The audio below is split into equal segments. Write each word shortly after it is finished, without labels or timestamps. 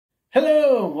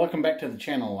Hello, welcome back to the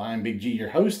channel. I'm Big G, your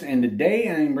host, and today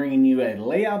I'm bringing you a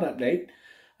layout update,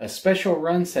 a special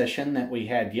run session that we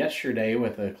had yesterday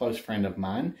with a close friend of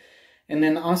mine, and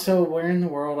then also where in the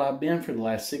world I've been for the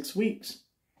last 6 weeks.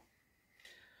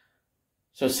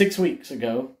 So 6 weeks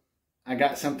ago, I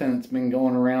got something that's been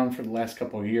going around for the last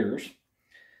couple of years.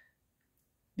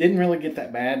 Didn't really get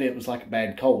that bad. It was like a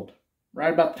bad cold.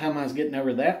 Right about the time I was getting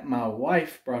over that, my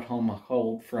wife brought home a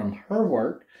cold from her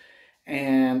work,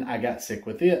 and I got sick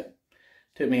with it.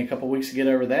 Took me a couple weeks to get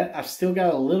over that. I've still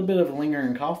got a little bit of a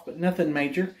lingering cough, but nothing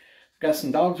major. I've got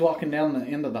some dogs walking down the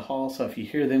end of the hall, so if you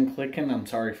hear them clicking, I'm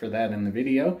sorry for that in the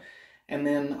video. And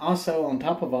then also on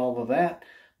top of all of that,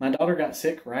 my daughter got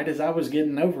sick right as I was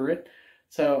getting over it.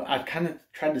 So I kind of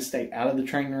tried to stay out of the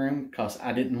training room because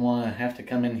I didn't want to have to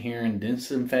come in here and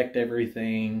disinfect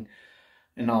everything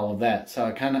and all of that. So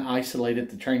I kind of isolated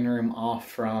the training room off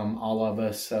from all of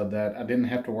us so that I didn't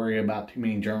have to worry about too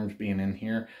many germs being in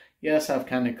here. Yes, I've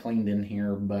kind of cleaned in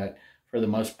here, but for the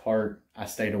most part, I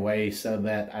stayed away so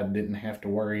that I didn't have to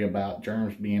worry about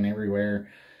germs being everywhere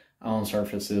on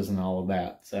surfaces and all of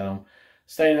that. So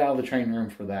stayed out of the training room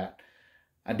for that.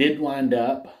 I did wind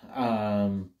up,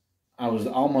 I was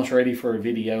almost ready for a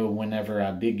video whenever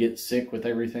I did get sick with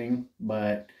everything,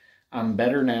 but I'm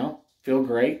better now. Feel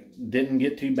great. Didn't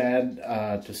get too bad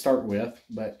to start with,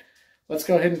 but let's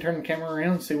go ahead and turn the camera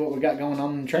around and see what we got going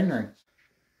on in the training room.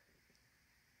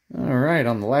 All right,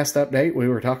 on the last update, we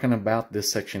were talking about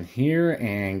this section here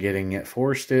and getting it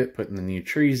forested, putting the new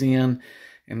trees in,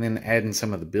 and then adding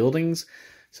some of the buildings.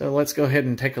 So let's go ahead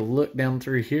and take a look down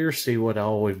through here, see what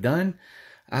all we've done.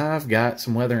 I've got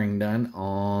some weathering done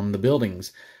on the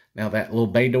buildings. Now that little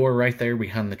bay door right there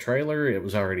behind the trailer, it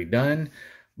was already done.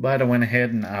 But I went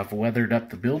ahead and I've weathered up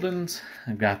the buildings.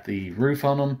 I've got the roof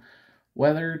on them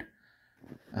weathered.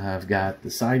 I've got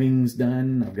the sidings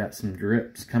done. I've got some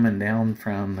drips coming down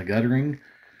from the guttering.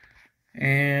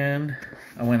 And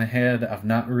I went ahead, I've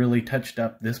not really touched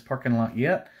up this parking lot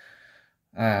yet.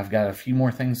 I've got a few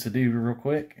more things to do real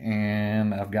quick.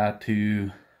 And I've got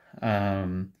to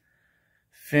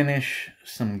finish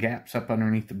some gaps up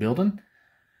underneath the building.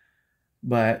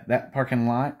 But that parking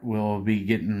lot will be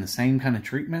getting the same kind of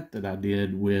treatment that I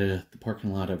did with the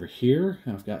parking lot over here.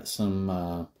 I've got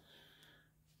some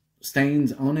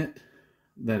stains on it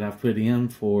that I've put in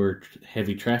for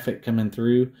heavy traffic coming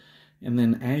through. And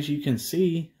then as you can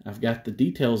see, I've got the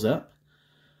details up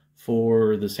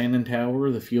for the sanding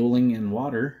tower, the fueling, and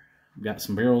water. I've got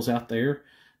some barrels out there.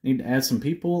 Need to add some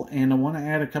people, and I want to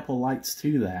add a couple lights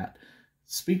to that.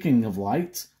 Speaking of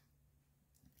lights,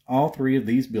 all three of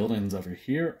these buildings over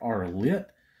here are lit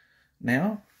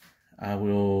now. I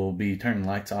will be turning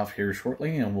lights off here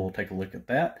shortly and we'll take a look at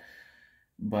that.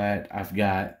 But I've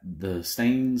got the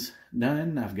stains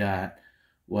done. I've got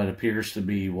what appears to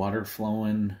be water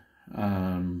flowing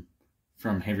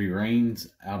from heavy rains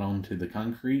out onto the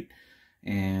concrete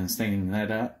and staining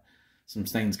that up. Some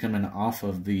stains coming off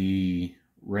of the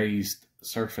raised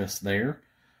surface there.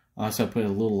 I also put a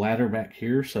little ladder back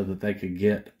here so that they could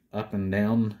get up and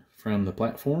down from the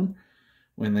platform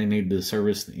when they need to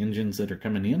service the engines that are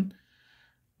coming in.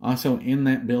 Also in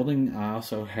that building, I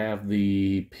also have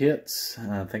the pits.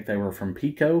 I think they were from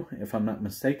Pico, if I'm not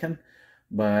mistaken.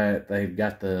 But they've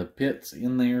got the pits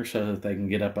in there so that they can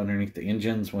get up underneath the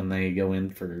engines when they go in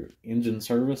for engine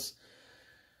service.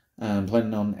 I'm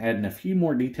planning on adding a few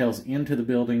more details into the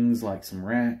buildings, like some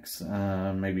racks,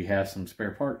 maybe have some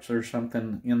spare parts or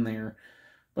something in there.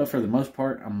 But for the most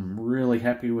part, I'm really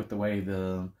happy with the way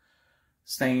the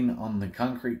stain on the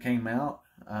concrete came out,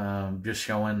 just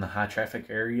showing the high traffic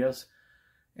areas.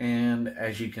 And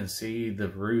as you can see, the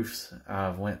roofs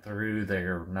I've went through,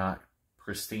 they're not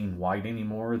pristine white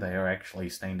anymore. They are actually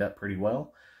stained up pretty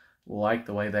well. Like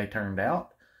the way they turned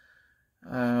out.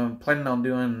 Planning on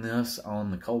doing this on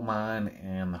the coal mine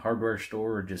and the hardware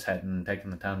store. Just hadn't taken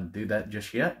the time to do that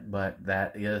just yet, but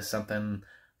that is something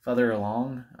further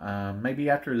along, maybe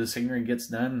after the scenery gets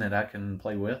done, that I can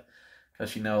play with,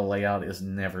 because you know, layout is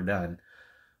never done.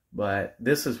 But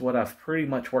this is what I've pretty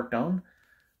much worked on.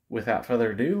 Without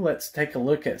further ado, let's take a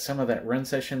look at some of that run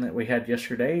session that we had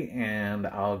yesterday, and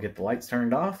I'll get the lights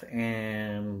turned off,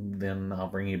 and then I'll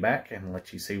bring you back and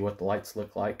let you see what the lights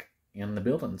look like in the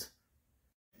buildings.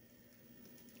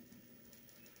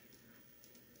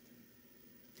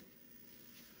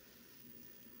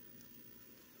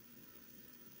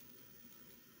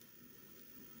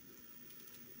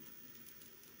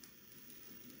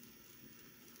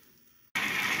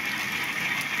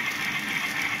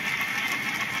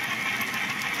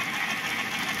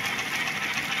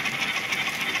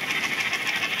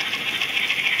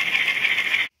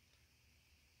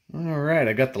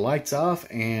 I got the lights off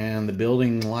and the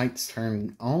building lights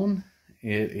turned on.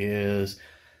 It is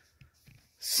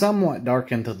somewhat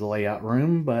dark into the layout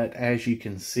room, but as you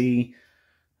can see,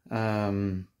 you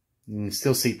can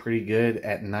still see pretty good.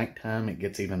 At nighttime it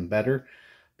gets even better,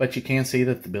 but you can see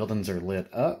that the buildings are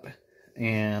lit up.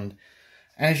 And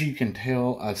as you can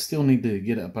tell, I still need to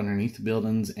get up underneath the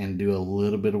buildings and do a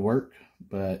little bit of work,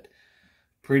 but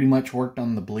pretty much worked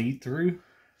on the bleed through.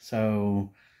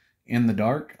 So in the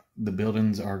dark, the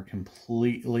buildings are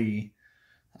completely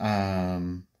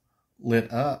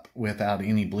lit up without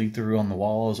any bleed through on the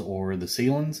walls or the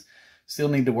ceilings. Still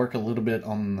need to work a little bit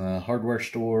on the hardware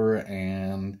store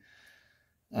and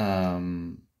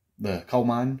the coal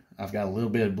mine. I've got a little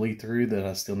bit of bleed through that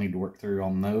I still need to work through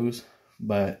on those,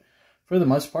 but for the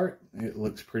most part, it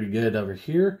looks pretty good over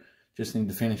here. Just need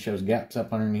to finish those gaps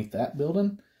up underneath that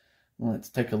building. Let's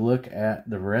take a look at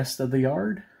the rest of the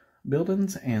yard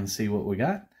buildings and see what we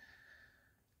got.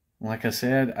 Like I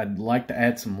said, I'd like to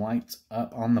add some lights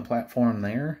up on the platform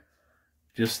there,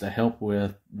 just to help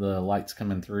with the lights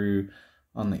coming through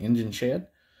on the engine shed.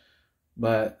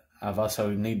 But I've also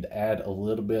need to add a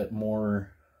little bit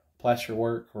more plaster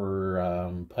work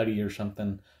or putty or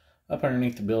something up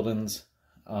underneath the buildings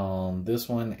on this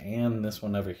one and this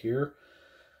one over here.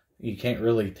 You can't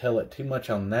really tell it too much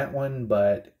on that one,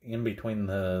 but in between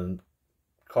the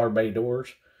car bay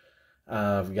doors,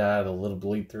 I've got a little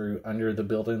bleed through under the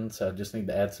building, so I just need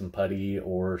to add some putty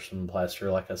or some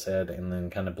plaster, like I said, and then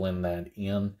kind of blend that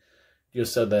in,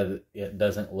 just so that it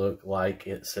doesn't look like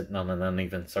it's sitting on an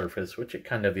uneven surface, which it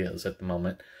kind of is at the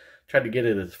moment. Tried to get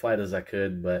it as flat as I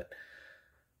could, but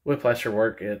with plaster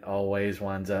work, it always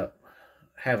winds up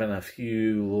having a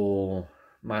few little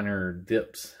minor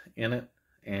dips in it,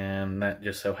 and that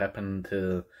just so happened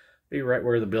to be right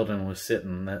where the building was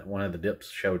sitting that one of the dips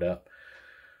showed up.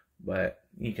 But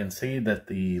you can see that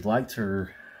the lights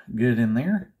are good in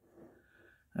there.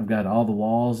 I've got all the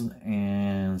walls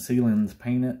and ceilings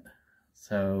painted,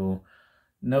 so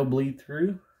no bleed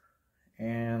through,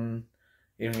 and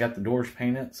even got the doors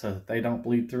painted so that they don't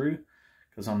bleed through,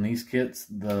 because on these kits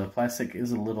the plastic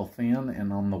is a little thin,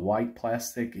 and on the white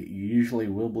plastic it usually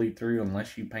will bleed through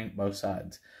unless you paint both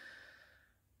sides.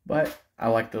 But I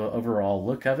like the overall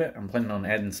look of it. I'm planning on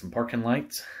adding some parking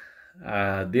lights.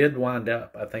 I did wind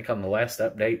up, I think on the last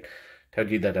update, told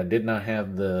you that I did not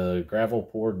have the gravel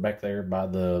poured back there by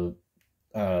the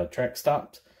track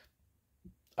stops.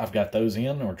 I've got those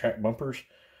in, or track bumpers.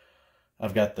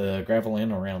 I've got the gravel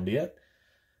in around it.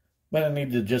 But I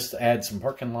need to just add some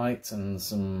parking lights and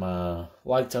some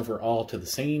lights overall to the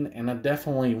scene. And I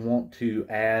definitely want to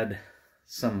add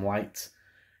some lights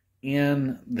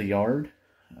in the yard.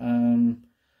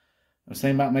 I was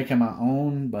thinking about making my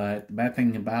own, but the bad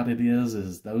thing about it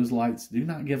is those lights do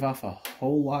not give off a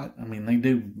whole lot. I mean, they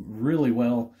do really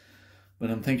well, but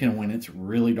I'm thinking when it's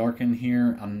really dark in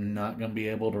here, I'm not going to be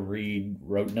able to read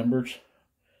road numbers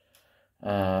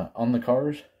on the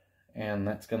cars, and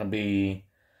that's going to be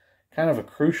kind of a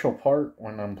crucial part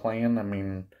when I'm playing.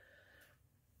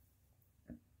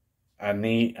 I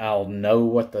mean, I'll know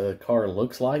what the car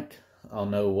looks like. I'll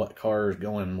know what car is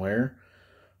going where.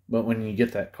 But when you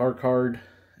get that car card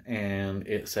and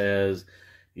it says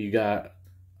you got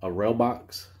a rail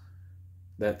box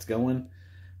that's going,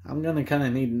 I'm going to kind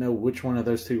of need to know which one of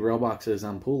those two rail boxes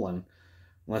I'm pulling.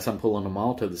 Unless I'm pulling them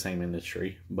all to the same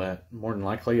industry. But more than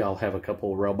likely I'll have a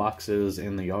couple rail boxes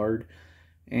in the yard,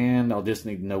 and I'll just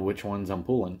need to know which ones I'm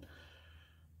pulling.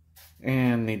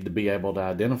 And need to be able to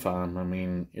identify them. I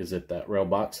mean, is it that rail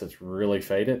box that's really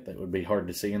faded that would be hard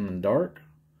to see in the dark?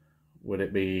 Would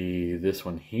it be this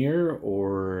one here,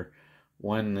 or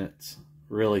one that's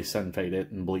really sun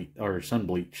faded and sun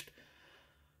bleached?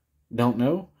 Don't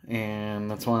know, and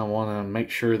that's why I want to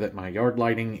make sure that my yard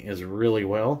lighting is really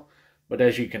well. But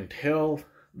as you can tell,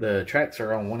 the tracks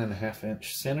are on 1.5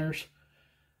 inch centers,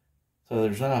 so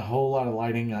there's not a whole lot of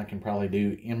lighting I can probably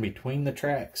do in between the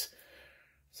tracks.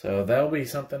 So that'll be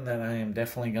something that I am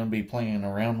definitely going to be playing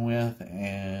around with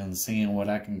and seeing what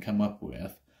I can come up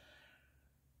with.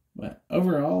 But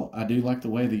overall, I do like the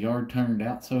way the yard turned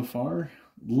out so far. A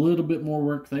little bit more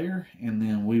work there, and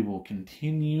then we will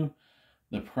continue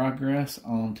the progress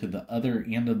onto the other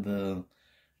end of the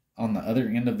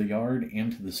yard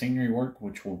into the scenery work,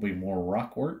 which will be more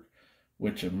rock work,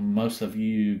 which most of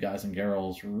you guys and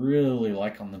girls really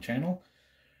like on the channel.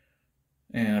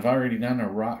 And I've already done a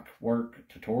rock work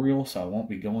tutorial, so I won't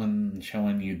be going and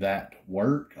showing you that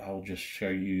work. I'll just show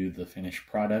you the finished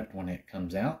product when it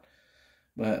comes out.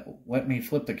 But let me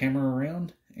flip the camera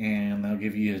around, and I'll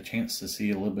give you a chance to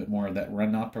see a little bit more of that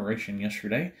run operation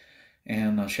yesterday,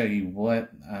 and I'll show you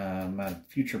what my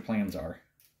future plans are.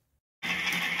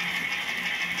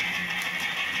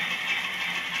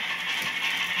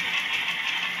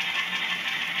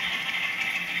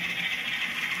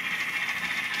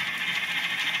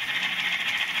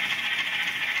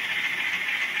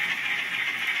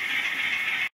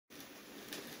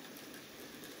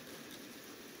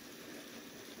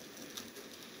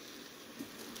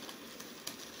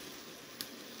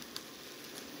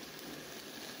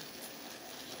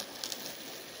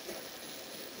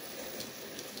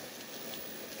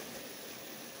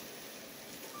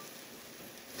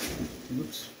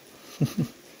 Oops.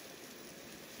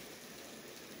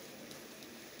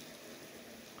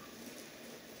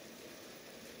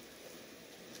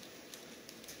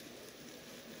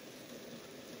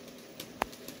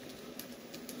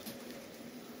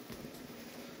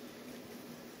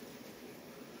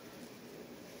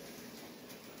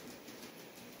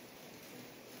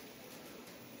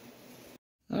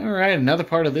 All right, another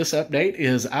part of this update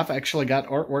is I've actually got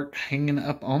artwork hanging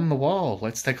up on the wall.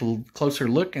 Let's take a closer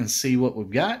look and see what we've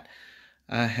got.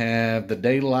 I have the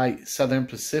Daylight Southern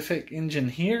Pacific engine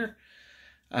here.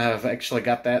 I've actually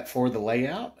got that for the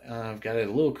layout. I've got it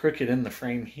a little crooked in the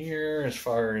frame here as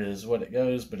far as what it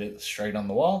goes, but it's straight on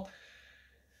the wall.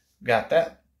 Got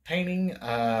that painting.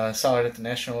 I saw it at the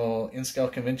National N-Scale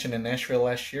Convention in Nashville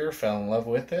last year. Fell in love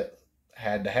with it.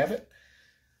 Had to have it.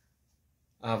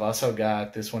 I've also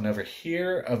got this one over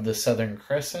here of the Southern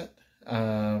Crescent.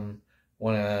 Want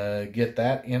to get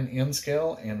that in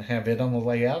N-Scale and have it on the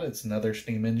layout. It's another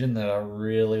steam engine that I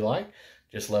really like.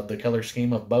 Just love the color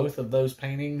scheme of both of those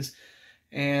paintings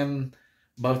and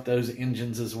both those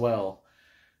engines as well.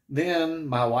 Then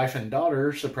my wife and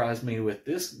daughter surprised me with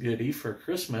this goodie for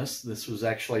Christmas. This was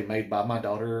actually made by my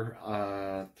daughter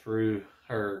through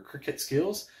her Cricut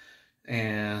skills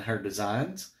and her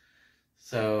designs.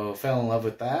 So fell in love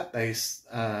with that. They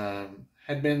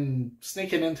had been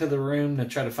sneaking into the room to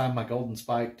try to find my golden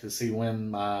spike to see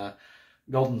when my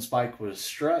golden spike was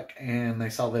struck, and they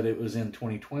saw that it was in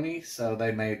 2020, so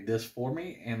they made this for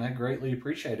me, and I greatly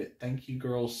appreciate it. Thank you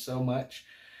girls so much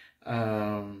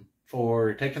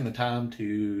for taking the time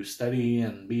to study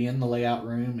and be in the layout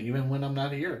room even when I'm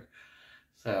not here.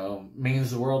 So it means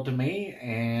the world to me,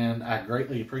 and I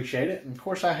greatly appreciate it. And of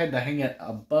course I had to hang it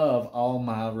above all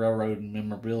my railroad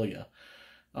memorabilia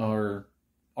or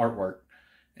artwork.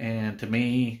 And to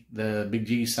me, the Big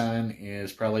G sign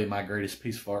is probably my greatest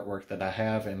piece of artwork that I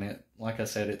have. And it, like I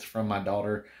said, it's from my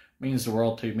daughter. It means the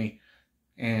world to me.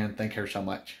 And thank her so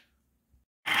much.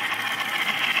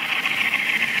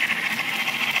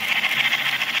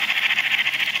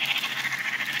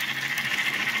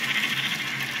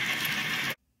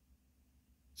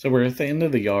 So we're at the end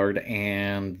of the yard,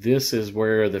 and this is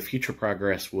where the future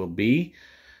progress will be.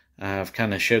 I've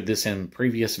kind of showed this in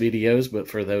previous videos, but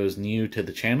for those new to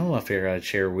the channel, I figured I'd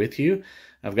share with you.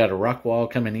 I've got a rock wall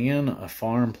coming in, a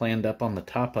farm planned up on the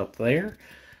top up there.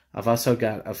 I've also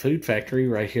got a food factory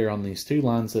right here on these two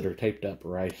lines that are taped up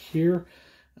right here.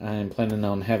 I'm planning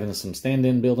on having some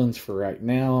stand-in buildings for right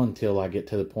now until I get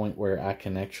to the point where I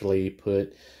can actually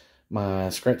put my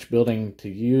scratch building to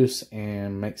use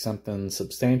and make something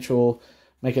substantial,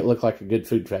 make it look like a good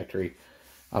food factory.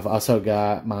 I've also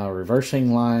got my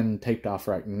reversing line taped off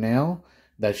right now.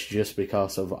 That's just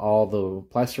because of all the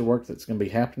plaster work that's going to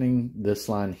be happening. This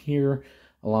line here,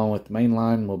 along with the main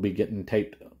line, will be getting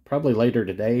taped probably later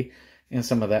today, and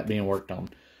some of that being worked on.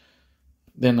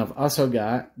 Then I've also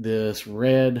got this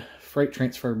red freight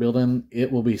transfer building.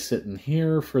 It will be sitting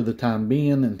here for the time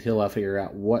being until I figure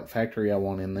out what factory I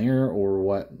want in there or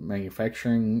what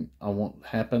manufacturing I want to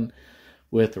happen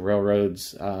with the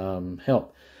railroad's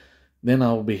help. Then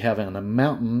I'll be having a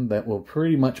mountain that will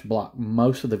pretty much block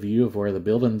most of the view of where the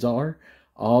buildings are,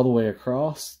 all the way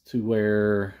across to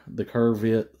where the curve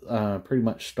pretty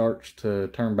much starts to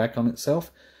turn back on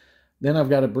itself. Then I've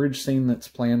got a bridge scene that's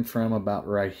planned from about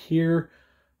right here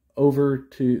over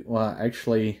to, well,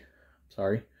 actually,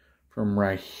 sorry, from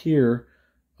right here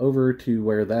over to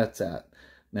where that's at.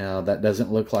 Now, that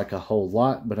doesn't look like a whole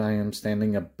lot, but I am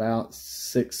standing about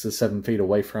 6 to 7 feet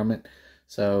away from it.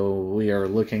 So we are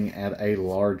looking at a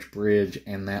large bridge,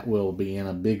 and that will be in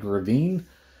a big ravine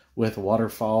with a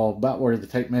waterfall about where the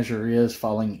tape measure is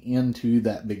falling into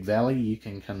that big valley. You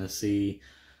can kind of see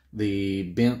the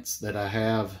bents that I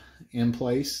have in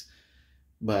place,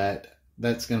 but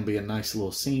that's going to be a nice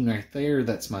little scene right there.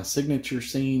 That's my signature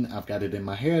scene. I've got it in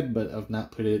my head, but I've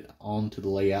not put it onto the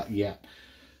layout yet.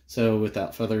 So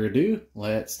without further ado,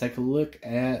 let's take a look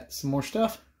at some more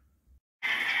stuff.